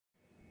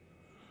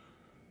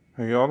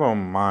Hey, y'all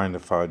don't mind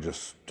if I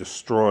just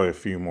destroy a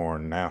few more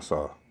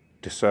NASA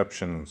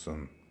deceptions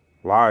and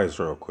lies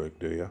real quick,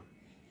 do you?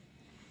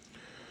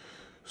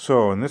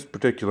 So in this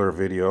particular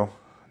video,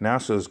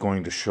 NASA is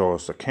going to show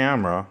us a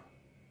camera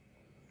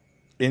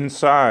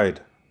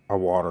inside a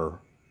water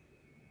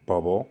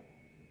bubble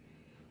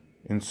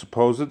in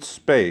supposed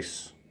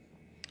space.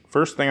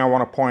 First thing I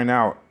want to point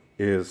out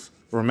is,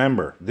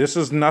 remember, this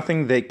is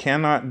nothing they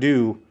cannot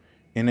do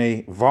in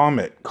a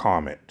vomit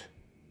comet.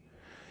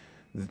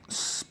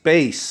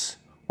 Space,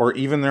 or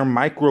even their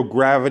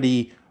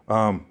microgravity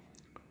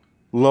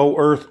low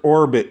Earth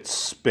orbit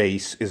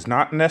space, is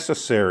not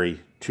necessary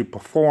to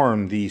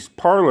perform these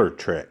parlor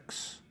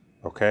tricks.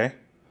 Okay?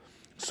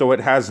 So it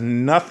has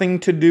nothing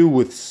to do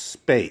with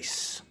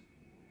space.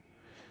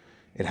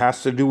 It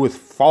has to do with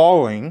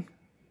falling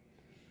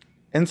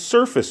and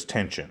surface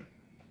tension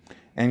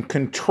and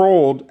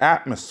controlled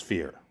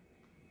atmosphere.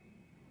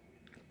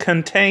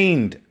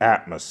 Contained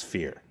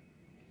atmosphere.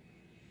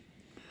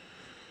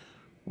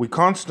 We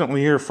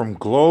constantly hear from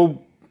globe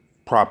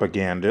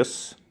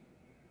propagandists,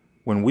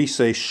 when we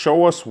say,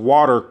 show us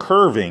water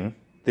curving,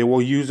 they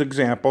will use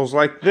examples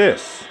like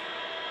this.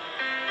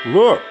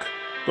 Look,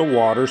 the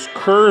water's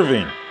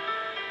curving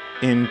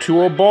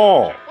into a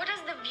ball. What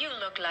does the view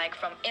look like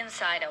from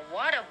inside a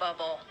water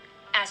bubble?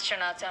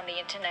 Astronauts on the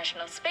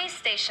International Space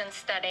Station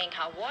studying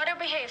how water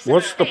behaves.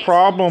 What's the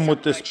problem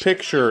with this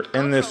picture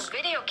and this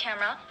video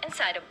camera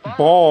inside a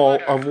ball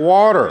of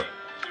water?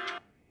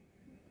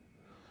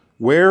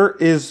 Where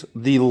is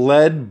the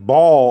lead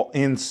ball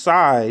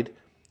inside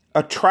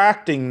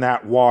attracting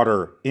that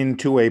water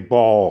into a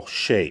ball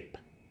shape?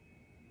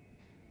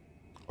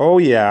 Oh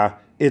yeah,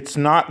 it's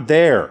not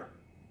there.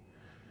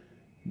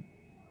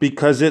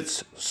 Because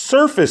it's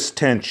surface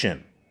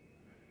tension.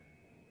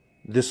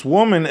 This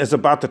woman is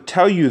about to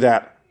tell you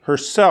that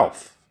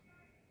herself.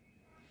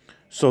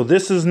 So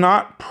this is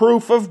not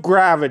proof of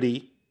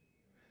gravity.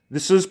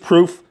 This is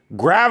proof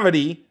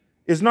gravity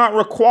is not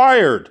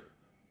required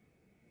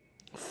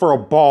for a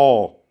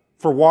ball,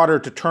 for water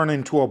to turn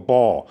into a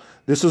ball.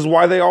 This is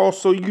why they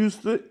also use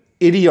the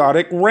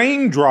idiotic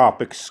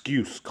raindrop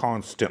excuse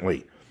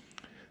constantly.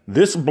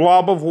 This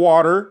blob of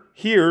water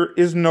here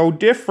is no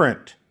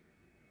different.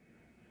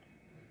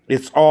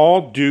 It's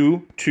all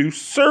due to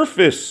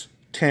surface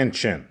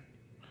tension.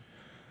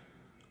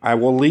 I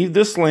will leave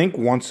this link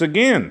once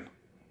again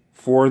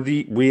for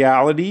the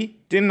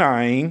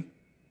reality-denying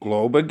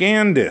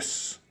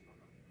globagandists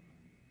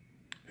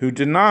who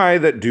deny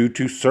that due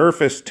to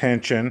surface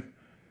tension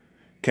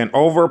can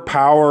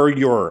overpower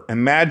your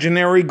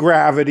imaginary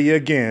gravity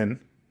again.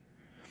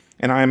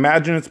 And I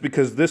imagine it's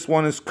because this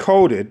one is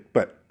coated,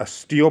 but a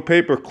steel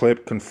paper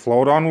clip can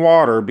float on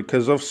water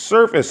because of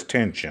surface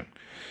tension.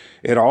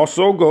 It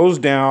also goes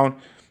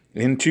down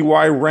into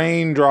why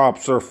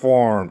raindrops are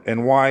formed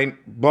and why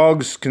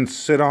bugs can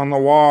sit on the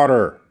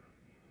water.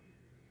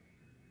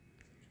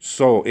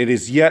 So it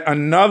is yet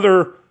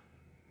another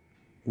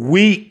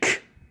weak,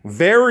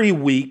 very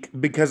weak,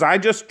 because I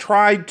just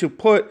tried to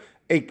put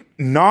a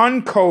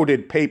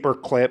non-coated paper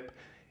clip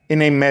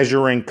in a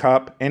measuring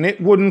cup and it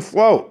wouldn't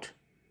float.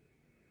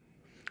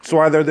 So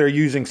either they're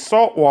using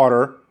salt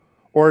water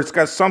or it's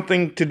got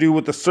something to do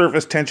with the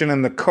surface tension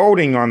and the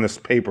coating on this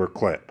paper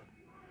clip.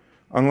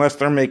 Unless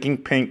they're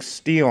making pink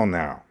steel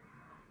now.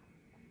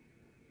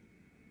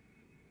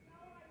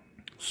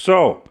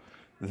 So,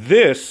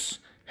 this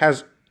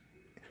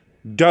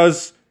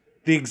does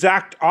the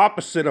exact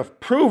opposite of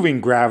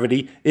proving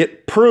gravity.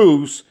 It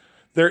proves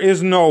there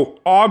is no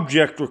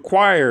object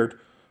required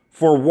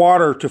for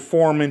water to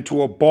form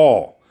into a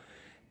ball.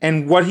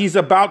 And what he's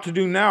about to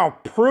do now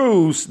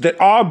proves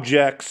that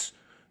objects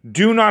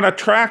do not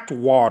attract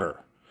water.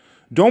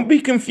 Don't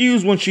be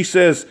confused when she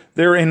says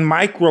they're in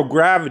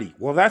microgravity.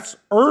 Well, that's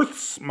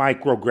Earth's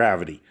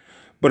microgravity.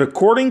 But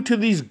according to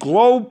these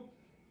globe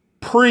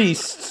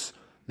priests,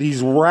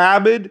 these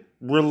rabid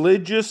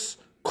religious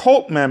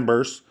cult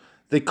members,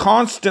 they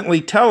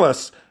constantly tell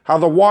us how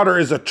the water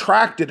is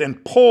attracted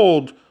and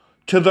pulled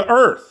to the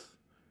Earth.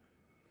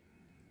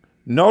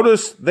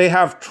 Notice they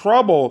have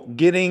trouble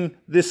getting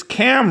this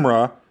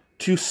camera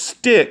to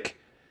stick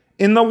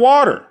in the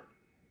water.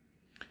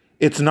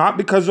 It's not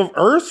because of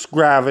Earth's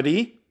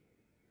gravity.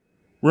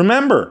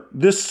 Remember,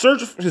 this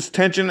surface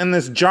tension and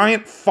this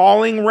giant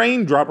falling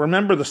raindrop,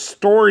 remember the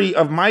story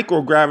of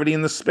microgravity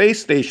in the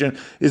space station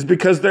is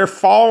because they're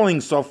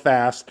falling so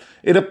fast,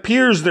 it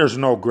appears there's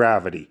no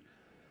gravity.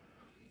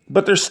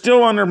 But they're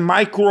still under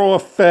micro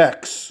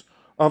effects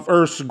of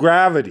Earth's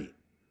gravity.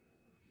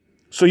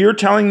 So you're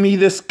telling me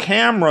this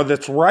camera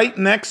that's right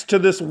next to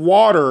this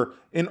water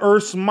in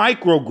Earth's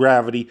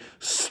microgravity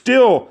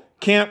still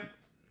can't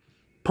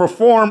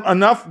perform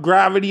enough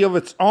gravity of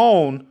its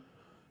own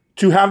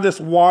to have this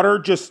water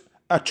just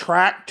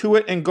attract to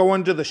it and go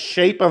into the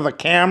shape of a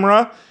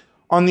camera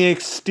on the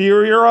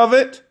exterior of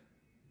it?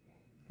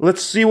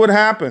 Let's see what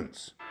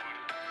happens.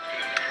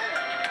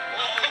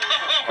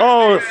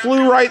 Oh, it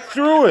flew right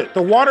through it.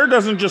 The water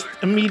doesn't just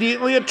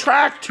immediately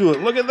attract to it.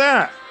 Look at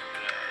that.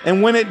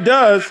 And when it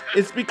does,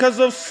 it's because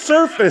of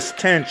surface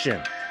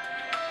tension.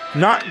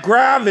 not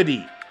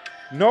gravity.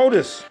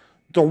 Notice,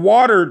 the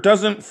water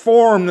doesn't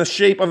form the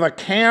shape of a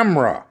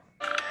camera.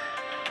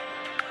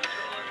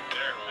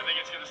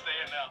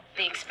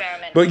 The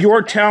experiment. But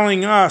you're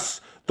telling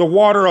us the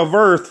water of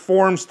Earth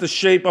forms the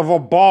shape of a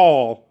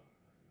ball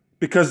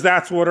because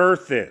that's what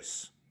Earth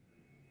is.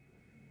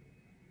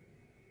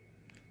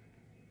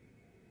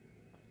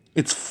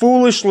 It's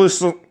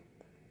foolishness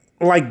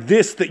like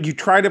this that you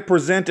try to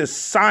present as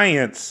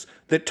science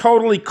that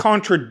totally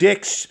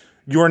contradicts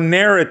your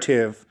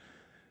narrative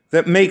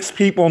that makes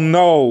people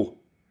know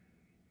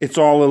it's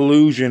all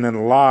illusion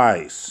and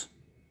lies.